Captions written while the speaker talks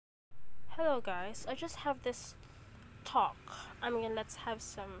Hello guys, I just have this talk. Let's have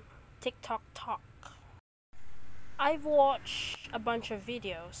some TikTok talk. I've watched a bunch of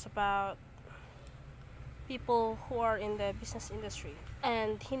videos about people who are in the business industry.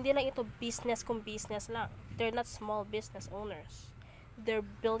 And hindi lang ito business kung business lang. They're not small business owners. They're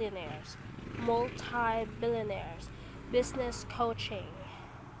billionaires, multi-billionaires, business coaching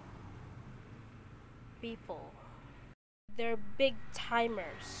people. They're big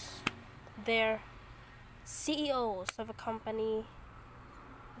timers. They're CEOs of a company.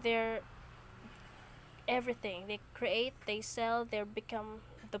 They're everything. They create, they sell, they become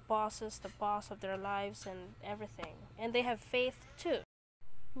the bosses, the boss of their lives and everything. And they have faith too.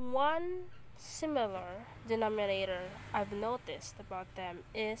 One similar denominator I've noticed about them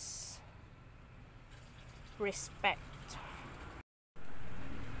is respect.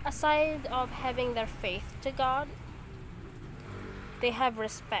 Aside of having their faith to God, they have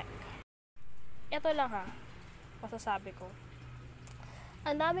respect. Ito lang ha, masasabi ko.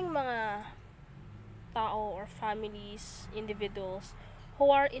 Ang daming mga tao or families, individuals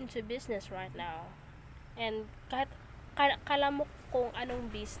who are into business right now. And kahit kala mo kung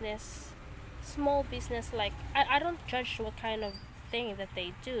anong business, small business, like I don't judge what kind of thing that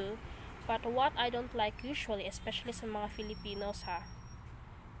they do, but what I don't like usually, especially sa mga Filipinos ha,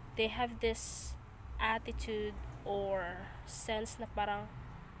 they have this attitude or sense na parang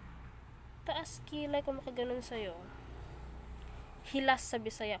taas kilay kung makaganon sa'yo. Hilas sa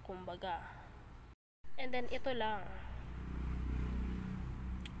Bisaya kumbaga. And then ito lang.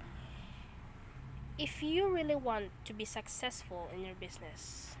 If you really want to be successful in your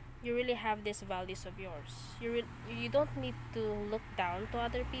business, you really have these values of yours. You don't need to look down to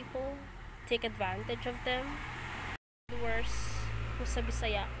other people, take advantage of them. Worse, kung sa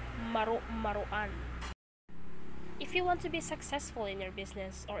Bisaya, maruan. If you want to be successful in your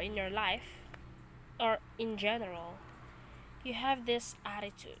business or in your life or in general, you have this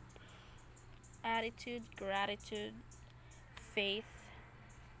attitude, gratitude, faith,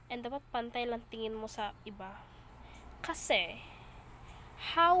 and dapat pantay lang tingin mo sa iba. Kasi,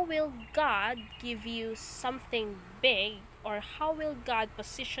 how will God give you something big, or how will God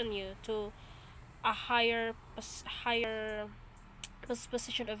position you to a higher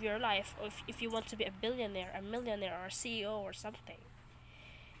position of your life, if you want to be a billionaire, a millionaire, or a CEO or something?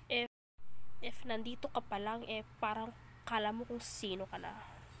 If nandito ka pa lang, parang kala mo kung sino ka na.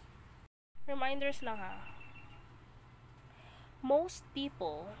 Reminders lang ha. Most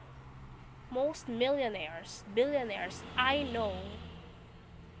people, most millionaires, billionaires I know,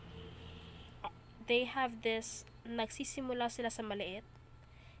 they have this, nagsisimula sila sa maliit,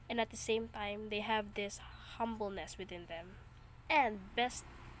 and at the same time, they have this humbleness within them. And best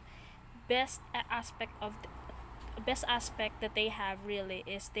aspect that they have really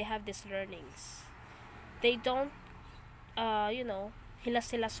is they have these learnings. They don't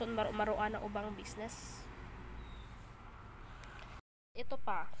hilas-hilason maruan ang ubang business. Ito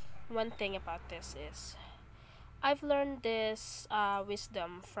pa, one thing about this is I've learned this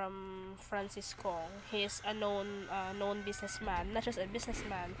wisdom from Francis Kong. He's a known businessman, not just a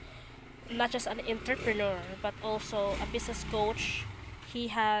businessman, not just an entrepreneur, but also a business coach.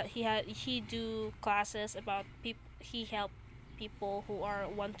 He do classes about people. He help people who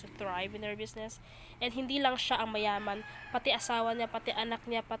want to thrive in their business. And hindi lang siya ang mayaman, pati asawa niya, pati anak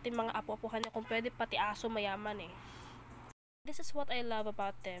niya, pati mga apo-apuhan niya, kung pwede pati aso mayaman eh. This is what I love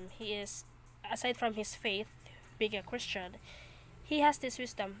about them. He is, aside from his faith, being a Christian, he has this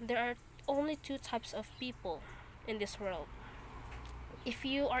wisdom. There are only two types of people in this world. If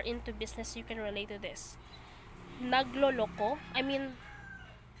you are into business, you can relate to this. Nagloloko,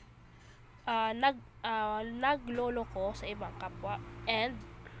 nagloloko sa ibang kapwa, and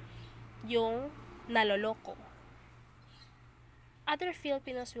yung naloloko. Other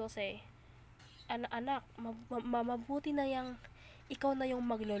Filipinos will say, anak, mabuti na yang ikaw na yung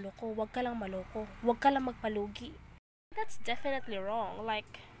magloloko, wag ka lang maloko, wag ka lang magpalugi. That's definitely wrong.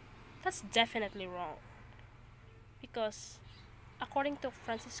 That's definitely wrong. Because according to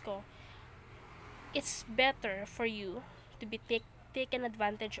Francisco, it's better for you to be taken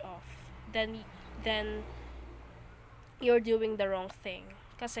advantage of than you're doing the wrong thing.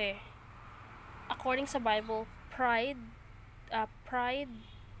 Kasi according sa Bible,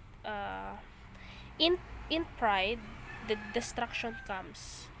 in pride, the destruction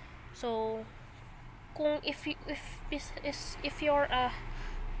comes. So kung if you're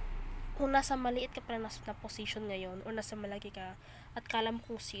kung nasa maliit ka pa na position ngayon, o nasa malaki ka, at kala mo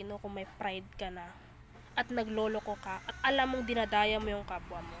kung sino, kung may pride ka na, at nagloloko ka, at alam mong dinadaya mo yung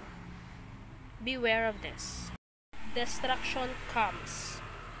kapwa mo, beware of this. Destruction comes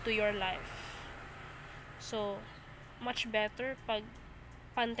to your life. So, much better pag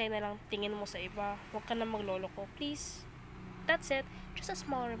pantay na lang tingin mo sa iba. Huwag ka na magloloko, please. That's it. Just a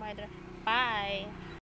small reminder. Bye!